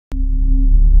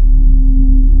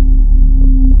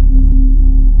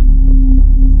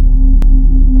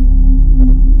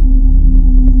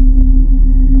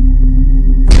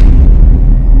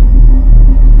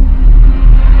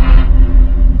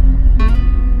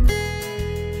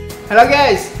Hello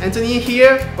guys, Anthony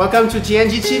here. Welcome to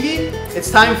G&G TV. It's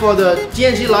time for the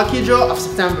G&G Lucky Draw of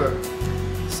September.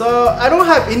 So I don't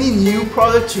have any new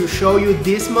product to show you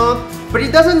this month, but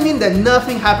it doesn't mean that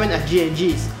nothing happened at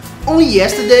G&G's. Only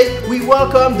yesterday, we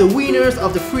welcomed the winners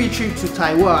of the free trip to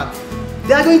Taiwan.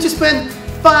 They are going to spend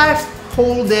 5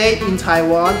 whole days in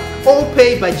Taiwan, all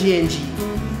paid by G&G.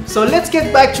 So let's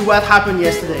get back to what happened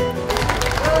yesterday.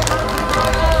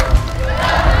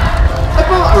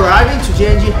 Upon arriving to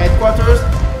G&G headquarters,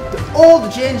 all the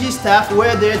G&G staff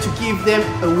were there to give them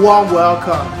a warm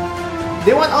welcome.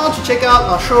 They went on to check out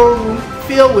our showroom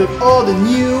filled with all the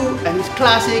new and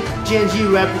classic G&G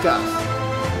replicas.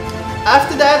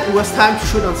 After that, it was time to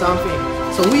shoot on something.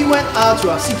 So we went out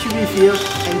to our security field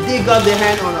and they got their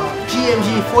hand on our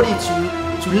GMG 42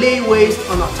 to lay waste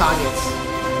on our targets.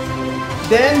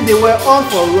 Then they were on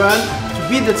for a run to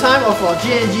beat the time of our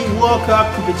G&G World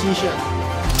Cup competition.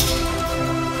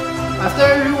 After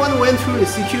everyone went through the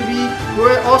security, we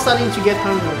were all starting to get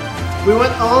hungry. We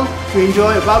went on to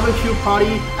enjoy a barbecue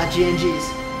party at G&G's.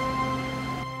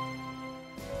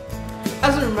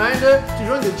 As a reminder, to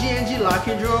join the G&G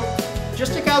Lucky Draw,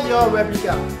 just check out your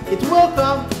replica. It will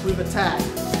come with a tag.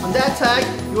 On that tag,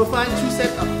 you will find 2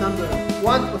 sets of numbers,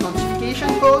 one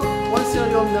authentication code, one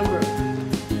serial number.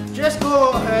 Just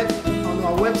go ahead on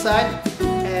our website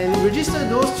and register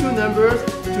those 2 numbers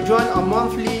to join our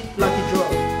monthly lucky draw.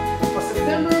 For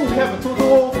September, we have a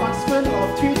total participant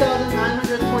of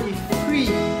 3,923.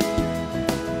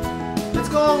 Let's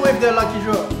go on with the lucky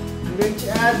draw. I'm going to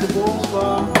add the balls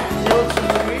from 0 to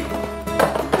 3.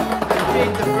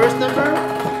 Pick the first number.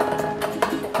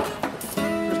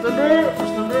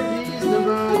 First number is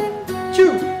number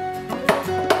 2.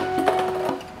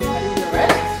 Adding the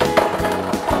rest.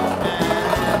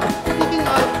 And picking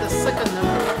out the second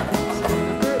number.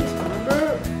 Second number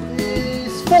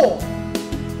is 4.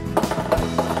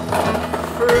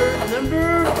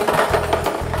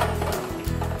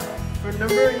 Third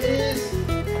number is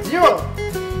 0.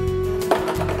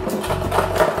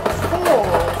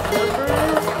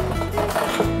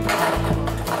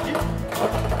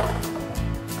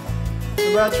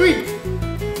 Number 3.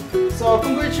 So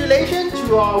congratulations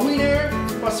to our winner,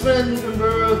 participant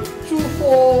number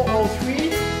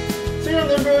 2403, serial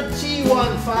number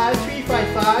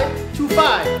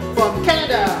T1535525 from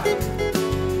Canada.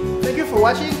 Thank you for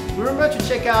watching. Remember to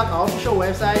check out our official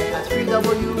website at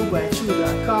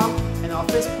www.2.com and our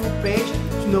Facebook page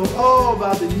to know all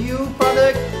about the new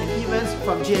product and events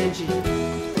from G&G.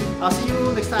 I'll see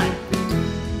you next time.